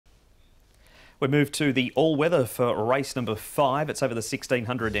We move to the all-weather for race number 5. It's over the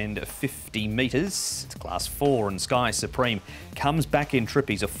 1,650 metres. It's Class 4 and Sky Supreme comes back in trip.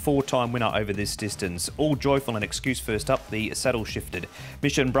 He's a 4-time winner over this distance. All joyful and excuse first up. The saddle shifted.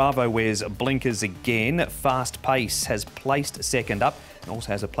 Mission Bravo wears blinkers again. Fast Pace has placed second up and also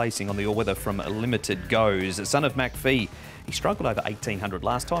has a placing on the all-weather from Limited Goes. Son of MacPhee, he struggled over 1,800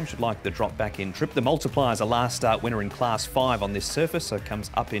 last time, should like the drop back in trip. The Multiplier's a last start winner in Class 5 on this surface, so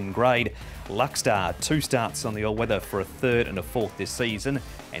comes up in grade. Luckstar, 2 starts on the all-weather for a 3rd and a 4th this season,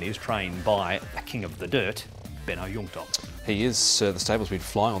 and is trained by the king of the dirt, Benno Jungtop. He is. The stable's been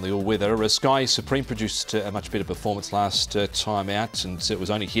flying on the all-weather. Sky Supreme produced a much better performance last time out, and it was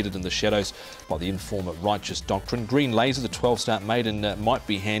only headed in the shadows by the informer Righteous Doctrine. Green Laser, the 12-start maiden, might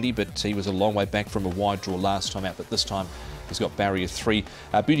be handy, but he was a long way back from a wide draw last time out, but this time he's got barrier 3.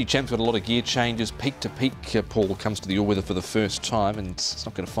 Beauty Champ's got a lot of gear changes. Peak to peak, Paul comes to the all-weather for the first time, and it's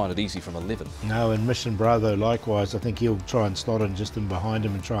not going to find it easy from 11. No, and Mission Bravo likewise. I think he'll try and slot in just in behind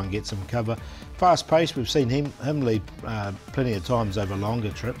him and try and get some cover. Fast Pace, we've seen him lead plenty of times over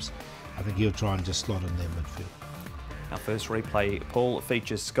longer trips. I think he'll try and just slot in their midfield. Our first replay, Paul,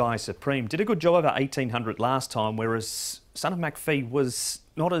 features Sky Supreme. Did a good job over 1,800 last time, whereas Son of MacPhee was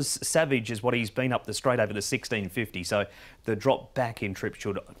not as savage as what he's been up the straight over the 1,650, so the drop back in trip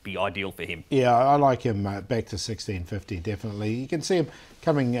should be ideal for him. Yeah, I like him back to 1,650, definitely. You can see him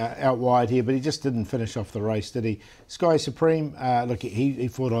coming out wide here, but he just didn't finish off the race, did he? Sky Supreme, look, he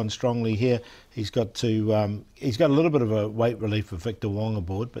fought on strongly here. He's got a little bit of a weight relief with Victor Wong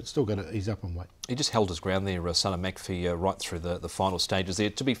aboard, but still he's up in weight. He just held his ground there, Son of MacPhee, right through the final stages there.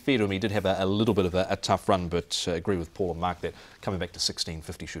 To be fair to him, he did have a little bit of a tough run, but agree with Paul and Mark that coming back to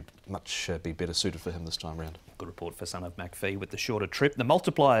 1,650 should much be better suited for him this time round. Good report for Son of MacPhee with the shorter trip. The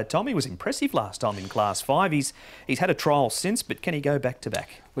Multiplier, Tommy, was impressive last time in Class 5. He's had a trial since, but can he go back to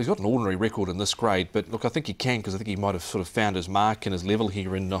back? Well, he's got an ordinary record in this grade, but look, I think he can, because I think he might have sort of found his mark and his level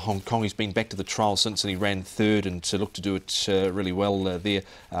here in Hong Kong. He's been back to the trial since, and he ran 3rd and looked to do it really well there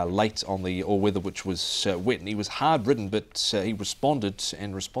late on the all-weather, which was wet, and he was hard-ridden, but he responded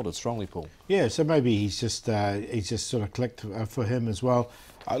strongly, Paul. Yeah, so maybe he's just sort of clicked for him as well.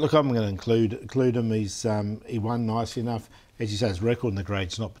 Look, I'm going to include him. He won nicely enough. As you say, his record in the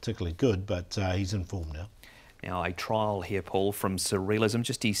grade's not particularly good, but he's in form now. Now, a trial here, Paul, from Surrealism.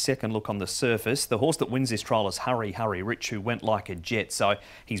 Just his second look on the surface. The horse that wins this trial is Hurry, Hurry Rich, who went like a jet. So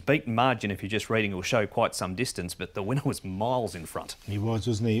he's beaten margin, if you're just reading, will show quite some distance, but the winner was miles in front. He was,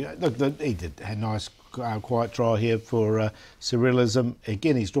 wasn't he? Look, he had a nice, quiet trial here for Surrealism.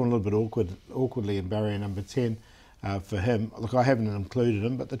 Again, he's drawn a little bit awkwardly in barrier number 10. For him, look, I haven't included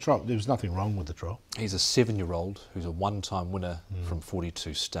him, but the trial, there was nothing wrong with the trial. He's a 7-year-old who's a 1-time winner from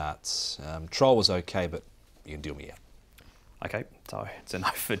 42 starts. Trial was okay, but you can deal me out. Okay, so it's a no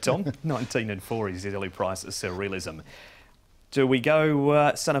for Tom. 19 and 4 is his early price at Surrealism. Do we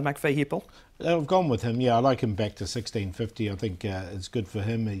go Son of MacPhee here, Paul? I've gone with him. Yeah, I like him back to 1,650. I think it's good for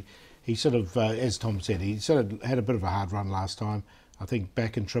him. He sort of, as Tom said, he sort of had a bit of a hard run last time. I think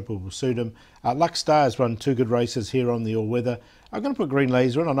back and triple will suit him. Luckstar has run 2 good races here on the all-weather. I'm going to put Green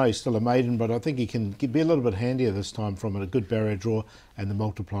Laser in. I know he's still a maiden, but I think he can be a little bit handier this time from a good barrier draw, and the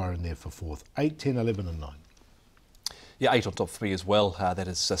Multiplier in there for 4th. 8, 10, 11 and 9. Yeah, 8 on top for me as well. That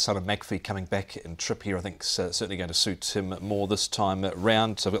is Son of MacPhee coming back in trip here. I think certainly going to suit him more this time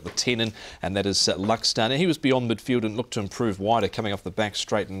round. So I've got the 10 in, and that is Luckstar. Now, he was beyond midfield and looked to improve wider coming off the back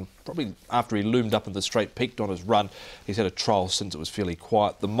straight, and probably after he loomed up in the straight, peaked on his run. He's had a trial since it was fairly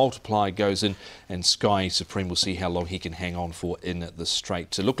quiet. The Multiplier goes in, and Sky Supreme will see how long he can hang on for in the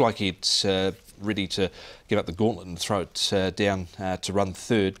straight. To look like he's ready to give up the gauntlet and throw it down to run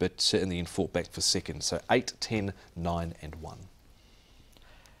 3rd, but in the end fought back for 2nd. So 8, 10, 9 and 1.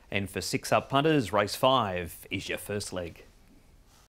 And for 6 up punters, race 5 is your first leg.